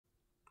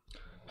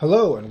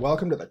Hello and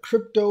welcome to the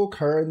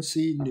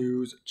Cryptocurrency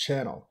News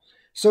channel.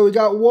 So we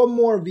got one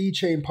more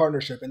Vechain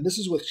partnership, and this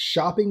is with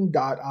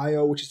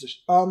shopping.io, which is an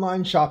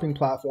online shopping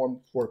platform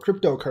for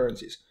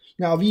cryptocurrencies.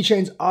 Now,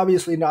 Vechain's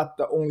obviously not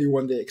the only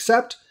one they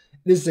accept.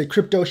 This is a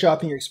crypto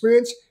shopping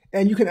experience,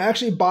 and you can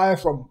actually buy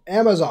from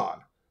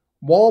Amazon,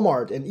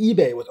 Walmart, and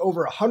eBay with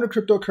over 100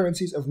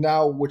 cryptocurrencies of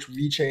now, which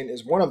Vechain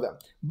is one of them.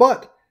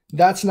 But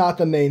that's not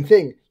the main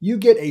thing. You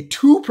get a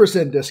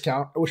 2%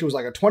 discount, which was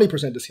like a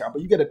 20% discount,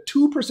 but you get a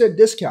 2%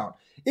 discount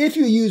if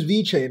you use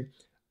Vechain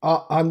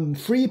on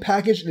free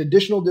package and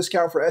additional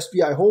discount for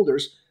SPI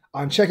holders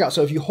on checkout.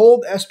 So if you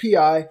hold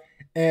SPI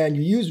and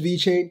you use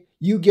Vechain,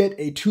 you get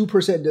a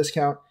 2%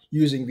 discount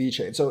using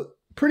Vechain. So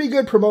pretty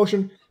good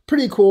promotion,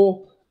 pretty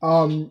cool.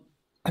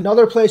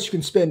 Another place you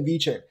can spend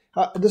Vechain.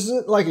 This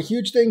isn't like a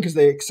huge thing because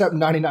they accept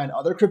 99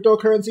 other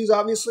cryptocurrencies,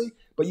 obviously,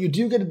 but you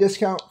do get a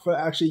discount for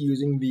actually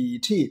using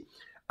VET.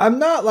 I'm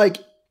not like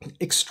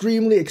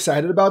extremely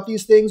excited about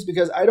these things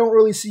because I don't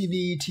really see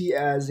VET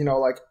as,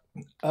 like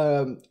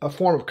a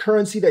form of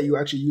currency that you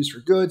actually use for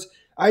goods.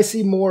 I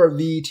see more of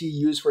VET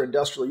used for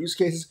industrial use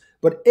cases,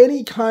 but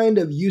any kind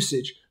of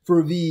usage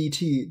for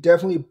VET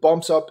definitely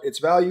bumps up its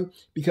value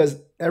because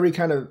every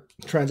kind of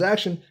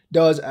transaction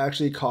does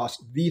actually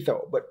cost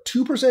VETHO. But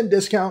 2%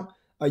 discount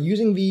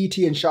using VET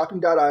and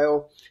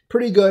shopping.io,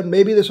 pretty good.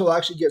 Maybe this will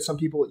actually get some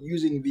people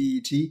using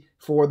VET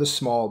for the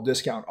small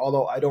discount,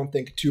 although I don't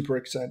think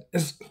 2%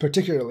 is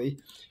particularly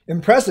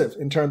impressive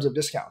in terms of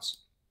discounts.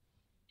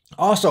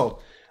 Also,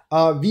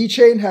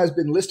 Vechain has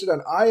been listed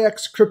on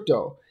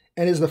ixCrypto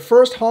and is the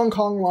first Hong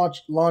Kong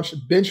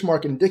launched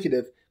benchmark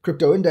indicative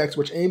crypto index,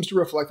 which aims to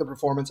reflect the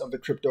performance of the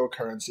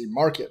cryptocurrency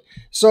market.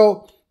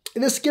 So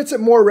this gets it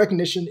more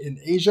recognition in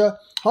Asia.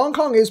 Hong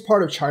Kong is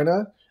part of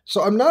China,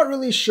 so I'm not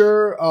really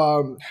sure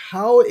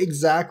how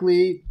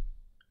exactly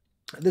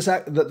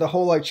the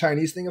whole like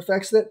Chinese thing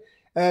affects it.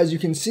 As you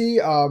can see,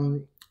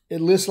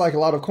 it lists like a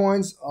lot of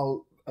coins.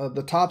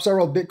 The top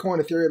several: Bitcoin,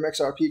 Ethereum,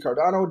 XRP,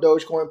 Cardano,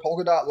 Dogecoin,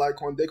 Polkadot,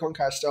 Litecoin, Bitcoin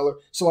Cash, Stellar,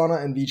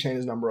 Solana, and Vechain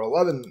is number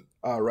 11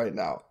 right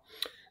now.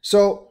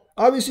 So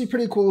obviously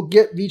pretty cool.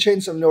 Get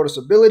Vechain some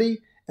noticeability,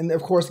 and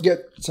of course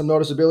get some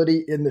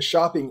noticeability in the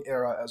shopping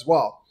era as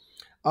well.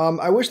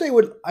 I wish they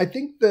would. I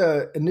think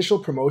the initial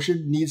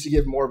promotion needs to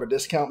give more of a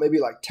discount, maybe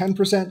like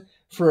 10%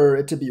 for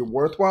it to be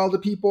worthwhile to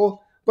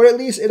people, but at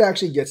least it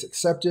actually gets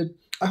accepted.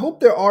 I hope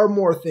there are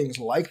more things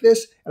like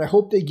this, and I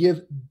hope they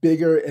give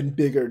bigger and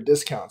bigger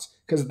discounts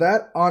because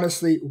that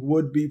honestly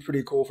would be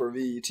pretty cool for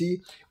VET.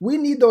 We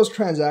need those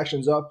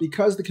transactions up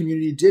because the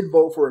community did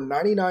vote for a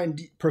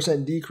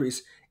 99%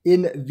 decrease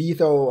in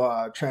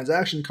VETHO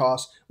transaction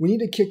costs. We need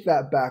to kick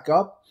that back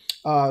up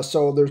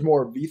so there's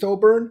more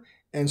VETHO burn,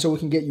 and so we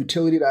can get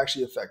utility to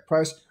actually affect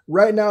price.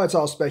 Right now, it's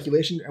all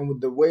speculation, and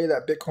with the way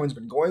that Bitcoin's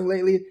been going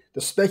lately,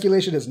 the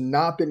speculation has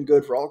not been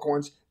good for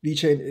altcoins.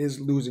 Vechain is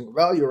losing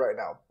value right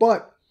now,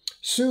 but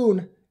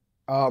soon,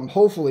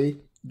 hopefully,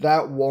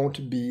 that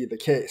won't be the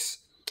case.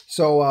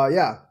 So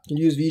yeah, you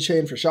can use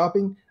Vechain for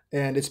shopping,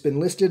 and it's been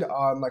listed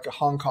on like a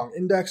Hong Kong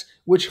index,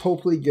 which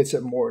hopefully gets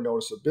it more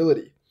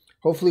noticeability.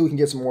 Hopefully, we can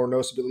get some more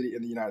noticeability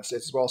in the United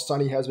States as well.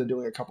 Sunny has been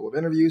doing a couple of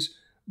interviews,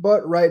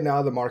 but right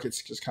now the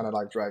market's just kind of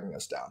like dragging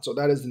us down. So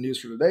that is the news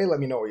for today. Let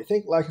me know what you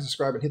think. Like and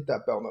subscribe and hit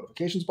that bell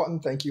notifications button.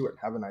 Thank you and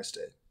have a nice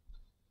day.